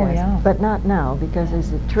 Right here. Oh, Yes, yeah. But not now, because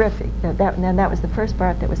there's a terrific, and that was the first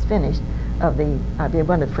part that was finished of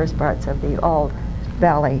one of the first parts of the All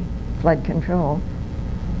Valley flood control.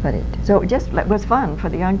 But it was fun for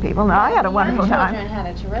the young people. Now, I had a The wonderful young time. children had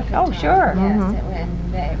a terrific Oh, time. sure. Yes, Mhm.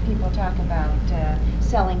 when people talk about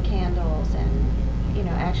selling candles and,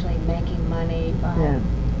 actually making money by Yeah.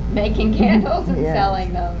 making candles and Yes.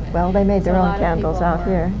 selling them. Well, they made So their a own lot of candles people out were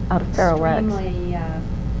here, out of ferro wax. Extremely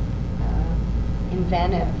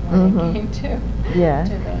inventive when Mhm. it came to Yeah, to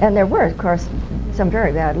the and there were, of course, some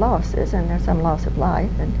very bad losses, and there's some loss of life,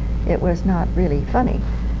 and it was not really funny.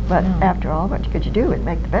 But No. after all, what could you do? And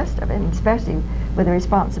make the best of it, and especially with the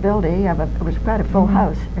responsibility of it was quite a full Mhm.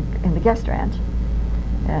 house in the guest ranch,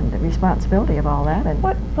 and the responsibility of all that. And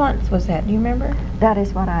What month was that? Do you remember? that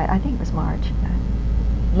is what I think it was March.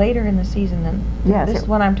 Later in the season than Yes, this it-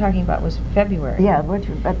 one I'm talking about was February. Yeah,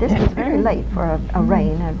 but this was very late for a Mhm.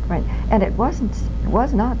 rain, and it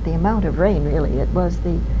was not the amount of rain really. It was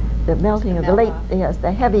the melting of the late, melt-off. yes,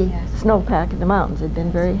 the heavy Yes. snowpack in the mountains had been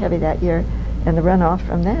very heavy that year, and the runoff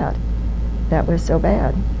from that was so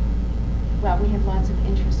bad. Well, we have lots of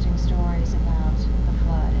interesting stories about the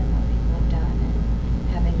flood and what people have done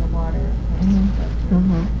and having the water, of course, Mhm. go through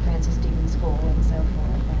Mhm. Francis Stevens School and so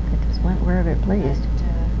forth. And, It just went wherever it pleased.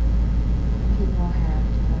 people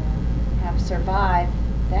have survived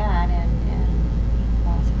that and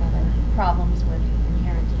lots of other problems with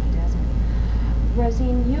inherent in the desert.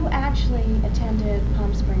 Rosene, you actually attended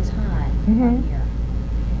Palm Springs High one Mhm. year.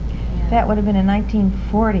 And That would have been in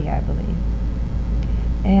 1940, I believe.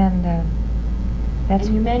 And that's...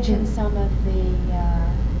 And you mentioned some of the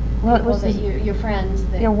Well, it people was that the- your friends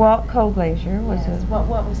that... Yeah, Walt Koglazier was Yes. a... What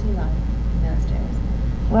was he like in those days?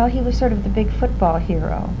 Well, he was sort of the big football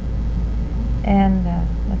hero. And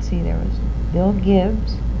let's see, there was Bill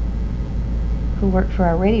Gibbs, who worked for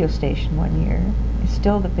our radio station one year. He's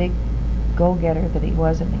still the big go-getter that he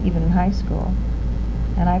was even in high school.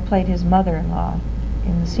 And I played his mother-in-law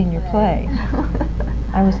in the senior play.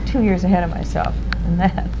 I was 2 years ahead of myself in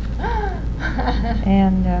that.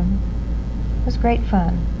 And it was great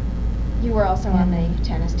fun. You were also on And the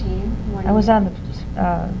tennis team one I was year? on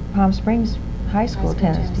the Palm Springs High School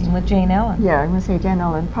tennis team with Jane Ellen. Yeah, I'm going to say Jane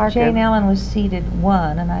Ellen Parker. Jane Ellen was seated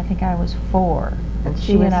 1, and I think I was 4. And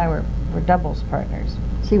She and I were doubles partners.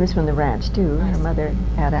 She was from the ranch too. I Her see. mother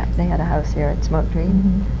they had a house here at Smoke Tree.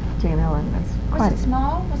 Mhm. Jane Ellen was Was quite. it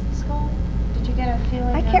small? Was the school? Did you get a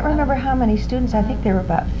feeling? I can't of, remember how many students. I think there were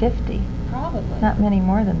about 50. Probably. Not many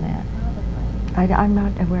more than that. Probably. I'm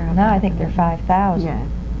not aware of Now that. I think there are 5,000. Yeah.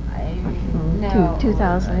 No.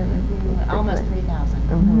 2,000. Almost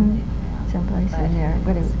 3,000. Someplace in there,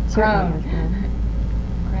 but it certainly was good.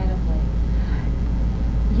 Incredibly.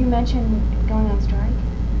 You mentioned going on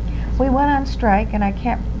strike? We went on strike, and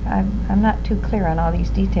I'm not too clear on all these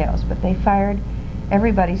details, but they fired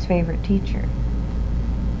everybody's favorite teacher.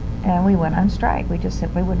 And we went on strike. We just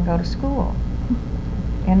simply wouldn't go to school.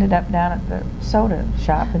 Ended up down at the soda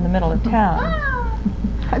shop in the middle of town.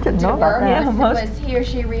 I didn't know about that. Yeah, Was he or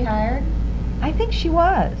she rehired? I think she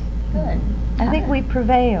was. Good. I think we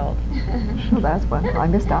prevailed. Well, that's wonderful. I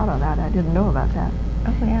missed out on that. I didn't know about that.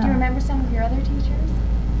 Oh, yeah. Do you remember some of your other teachers?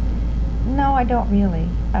 No, I don't really.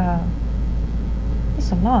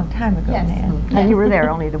 It's a long time ago, Yes. Nan. And you were there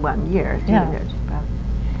only the 1 year. 2 Yeah. years.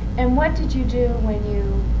 And what did you do when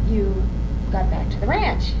you got back to the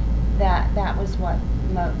ranch? That was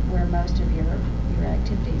where most of your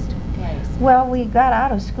activities took place. Well, we got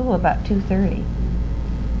out of school about 2:30,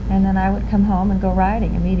 and then I would come home and go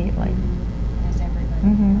riding immediately. As everybody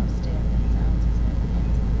Mhm. else did. It sounds as if it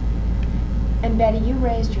is. And Betty, you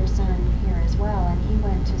raised your son here as well, and he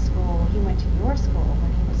went to school. He went to your school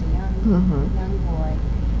when he was a young boy,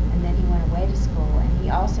 and then he went away to school, and he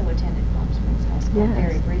also attended Palm Springs High School Yes.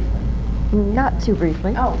 very briefly. Not too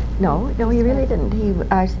briefly. Oh. No, he really didn't. He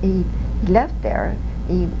left there.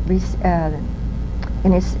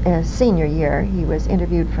 In his senior year, he was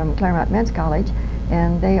interviewed from Claremont Men's College,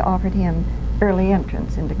 and they offered him early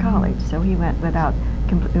entrance into college. So he went without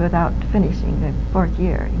finishing the 4th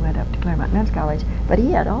year. He went up to Claremont Men's College, but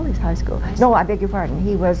he had all his high school. No, I beg your pardon.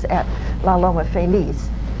 He was at La Loma Feliz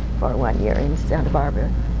for 1 year in Santa Barbara.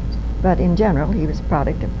 But in general, he was a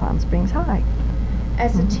product of Palm Springs High.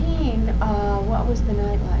 As a teen, what was the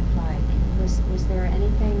nightlife like? Was there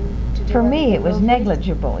anything to do? For other me, than it was movies?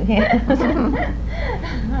 negligible.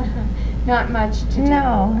 Not much to do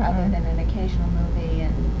No. other than an occasional movie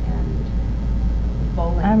and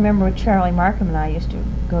bowling. I remember with Charlie Markham and I used to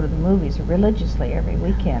go to the movies religiously every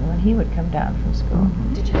weekend when he would come down from school.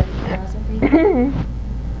 Did you have philosophy?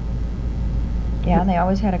 Yeah, and they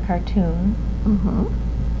always had a cartoon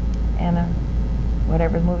and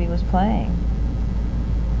whatever the movie was playing.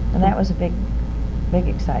 And that was a big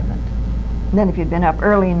excitement. And then if you'd been up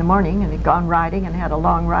early in the morning and had gone riding and had a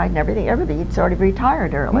long ride and everything, everybody'd sort of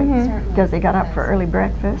retired early Certainly. because they got up for early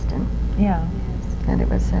breakfast, and Yeah. it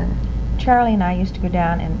was Charlie and I used to go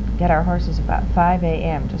down and get our horses about 5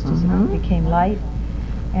 a.m. just as it became light.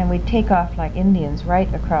 And we'd take off like Indians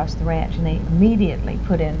right across the ranch, and they immediately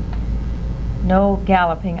put in no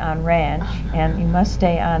galloping on ranch, and you must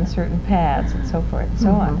stay on certain paths and so forth and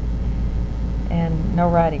so on. And no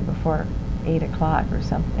riding before 8 o'clock or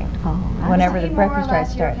something. Whenever the breakfast ride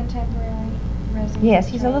started. Contemporary resident? Yes,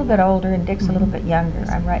 he's a little bit older and Dick's a little bit younger.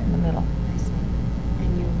 I'm right in the middle. I see.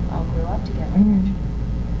 And you all grew up together. Mhm.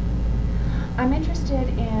 I'm interested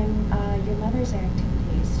in your mother's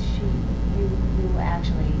activities. You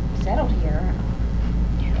actually settled here.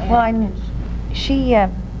 Well, she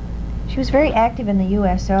was very active in the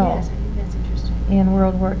USO. Yes, I think that's interesting. In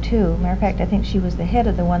World War II. Matter of fact, I think she was the head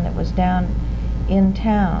of the one that was down in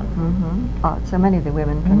town. So many of the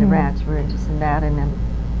women from the ranch were interested in that, and then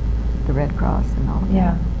the Red Cross and all of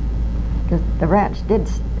Yeah. that. Because the ranch did,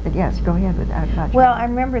 yes, go ahead with that. Well, I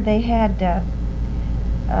remember they had a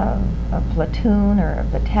platoon or a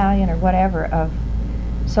battalion or whatever of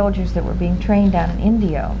soldiers that were being trained down in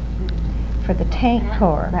Indio for the tank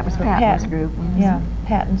corps. That was for Patton's Patton. group. Yeah,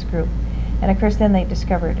 Patton's group. And of course then they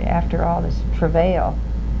discovered after all this travail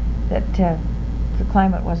that the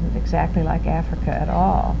climate wasn't exactly like Africa at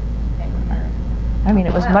all. I mean,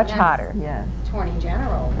 it was Well, much that's- hotter. Yes. Attorney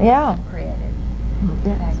General Yeah. created Yes,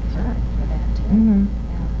 that that's right. for that too. Mm-hmm.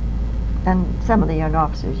 And some of the young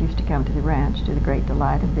officers used to come to the ranch to the great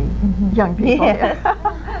delight of the Mhm. young people. Yes.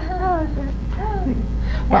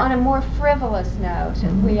 Well, on a more frivolous note,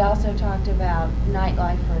 Mhm. we also talked about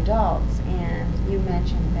nightlife for adults, and you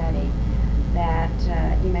mentioned, Betty, that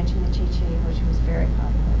you mentioned the Chi-Chi, which was very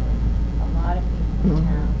popular with a lot of people in Mhm.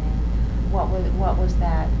 town. And what was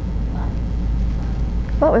that like?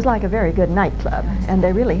 Well, it was like a very good nightclub, and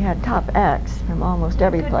they really had top acts from almost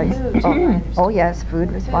every Good place. food, too, I understand. Oh yes,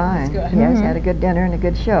 food was Food was fine. good. Yes, Mhm. had a good dinner and a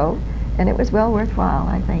good show, and it was well worthwhile.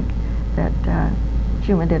 I think that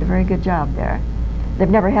Schumann did a very good job there. They've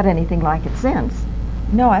never had anything like it since.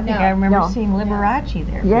 No, I think No. I remember No. seeing Liberace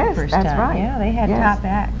there for Yes, the first that's time. right. Yeah, they had Yes. top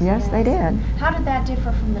acts. Yes, they did. How did that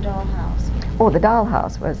differ from the Dollhouse? Oh, the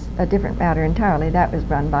Dollhouse was a different matter entirely. That was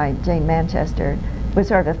run by Jane Manchester. It was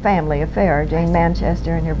sort of a family affair. Jane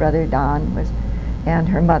Manchester and her brother Don and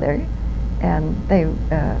her mother, And they,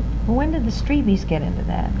 Well, when did the Strebies get into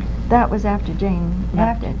that? that was after Jane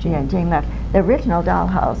left. After it. Jane. Yeah, Jane left. The original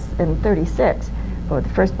dollhouse in 36, or the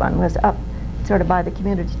first one, was up sort of by the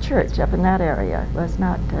community church up in that area. It was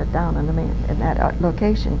not down in the main, in that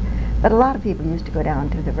location. But a lot of people used to go down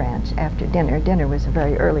to the ranch after dinner. Dinner was a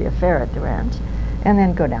very early affair at the ranch. And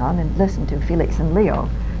then go down and listen to Felix and Leo,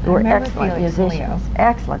 who were remember excellent Felix and musicians.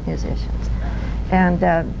 Excellent musicians. And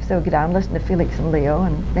so go down, listen to Felix and Leo,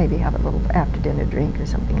 and maybe have a little after-dinner drink or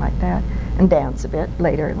something like that, and dance a bit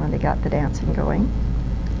later when they got the dancing going.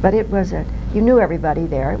 But it was you knew everybody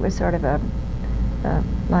there. It was sort of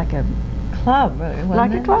like a Club, wasn't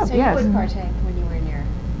like it? a club. So Yes. you would partake when you were in your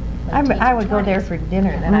late teens I or would go there 20s? for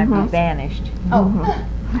dinner, then I'd Mhm. be banished. Oh.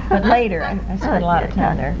 But later, I spent a lot of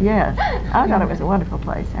time there. Yes, I thought it was a wonderful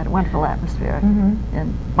place. Had a wonderful atmosphere, Mhm.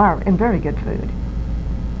 and very good food.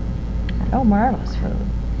 Oh, marvelous food.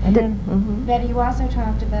 And then, Mhm. Betty, you also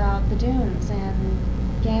talked about the dunes and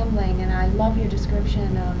gambling, and I love your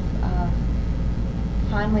description of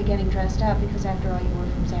finally getting dressed up, because after all you were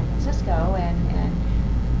from San Francisco, and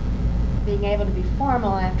being able to be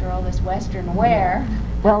formal after all this Western wear.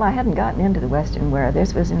 Well, I hadn't gotten into the Western wear.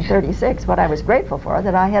 This was in 36. What I was grateful for,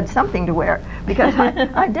 that I had something to wear, because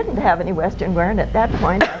I didn't have any Western wear, and at that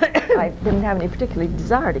point I didn't have any particular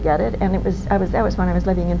desire to get it, and that was when I was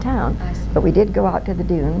living in town. I see. But we did go out to the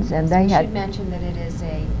dunes, and So they you had should mention that it is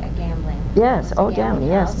a gambling. Yes, it was a oh, gambling,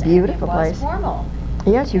 yes, house, beautiful and it place. was formal.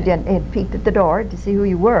 Yes, you did. It peeked at the door to see who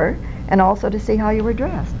you were, and also to see how you were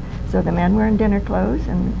dressed. So the men were in dinner clothes,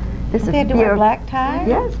 and this they had to wear a black tie?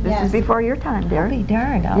 Yes, this Yes. is before your time, dear. I'll be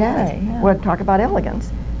darned, I'll Yes. say. Yeah. Well, talk about elegance.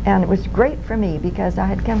 And it was great for me because I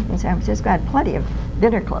had come from San Francisco. I had plenty of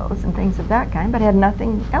dinner clothes and things of that kind, but had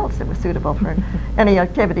nothing else that was suitable for any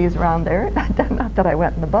activities around there. Not that I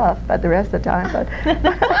went in the buff, but the rest of the time. But,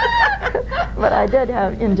 but I did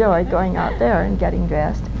enjoy going out there and getting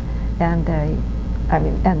dressed. And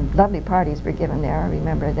and lovely parties were given there. I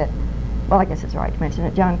remember that, well, I guess it's right to mention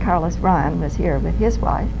that John Carlos Ryan was here with his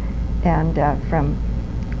wife, and from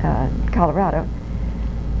Colorado.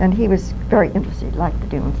 And he was very interested, like the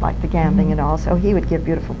dunes, like the gambling and all. So he would give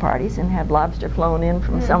beautiful parties and have lobster flown in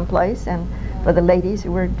from someplace. And for the ladies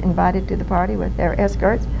who were invited to the party with their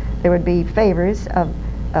escorts, there would be favors of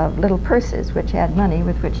little purses which had money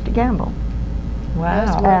with which to gamble.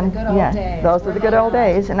 Wow. Those were the good old days, those were were the they good old not?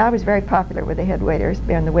 days. And I was very popular with the head waiters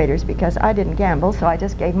and the waiters because I didn't gamble, so I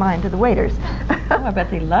just gave mine to the waiters. Oh, I bet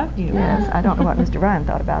they loved you. Yes, I don't know what Mr. Ryan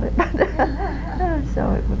thought about it, but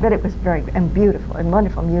but it was very and beautiful and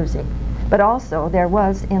wonderful music. But also there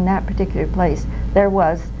was in that particular place there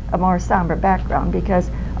was a more somber background because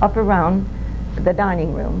up around the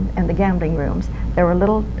dining room and the gambling rooms there were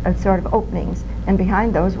little sort of openings, and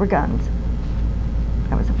behind those were guns.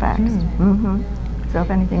 That was a fact. Mm-hmm. So if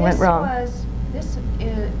anything went wrong. This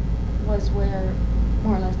was where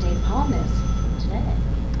more or less Dave Palm is today.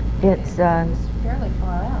 It's fairly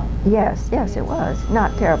far out. yes, it was.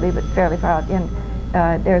 Not terribly, but fairly far out.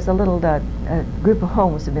 And there's a little group of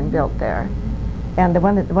homes have been built there. And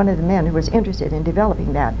one of the men who was interested in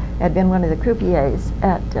developing that had been one of the croupiers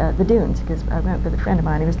at the dunes, because I went with a friend of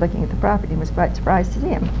mine who was looking at the property and was quite surprised to see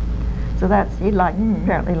him. So he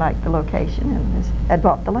apparently liked the location and had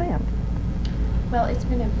bought the land. Well, it's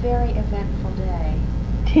been a very eventful day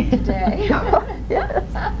today. Yes.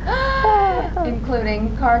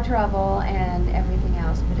 Including car trouble and everything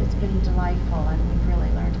else, but it's been delightful, and we've really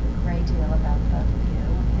learned a great deal about both of you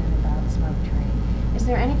and about Smoke Tree. Is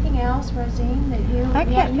there anything else, Rozene, that you... I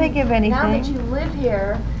can't think of anything. Now that you live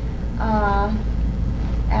here,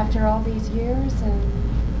 after all these years, and...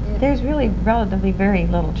 There's really relatively very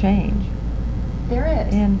little change. There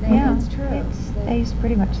is. And That's true. it That stays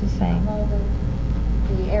pretty much the same. Of all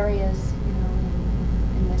the areas,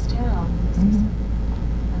 in this town, this is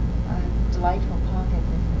a delightful pocket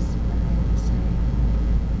that is remained the same.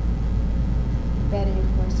 Betty,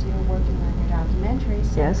 of course, you're working on your documentary.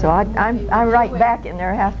 Yeah, so I'm right back in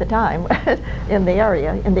there half the time in the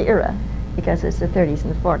era, because it's the 30s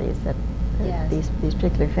and the 40s that Yes. these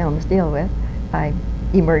particular films deal with. I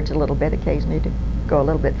emerge a little bit occasionally to go a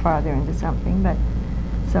little bit farther into something, but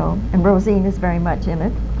and Rozene is very much in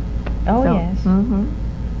it. Oh, So, yes. Mm-hmm.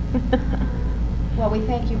 Well, we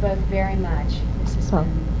thank you both very much. This has Well,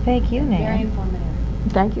 been Thank you, very Nan. informative.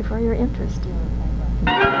 Thank you for your interest. You're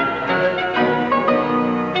very welcome.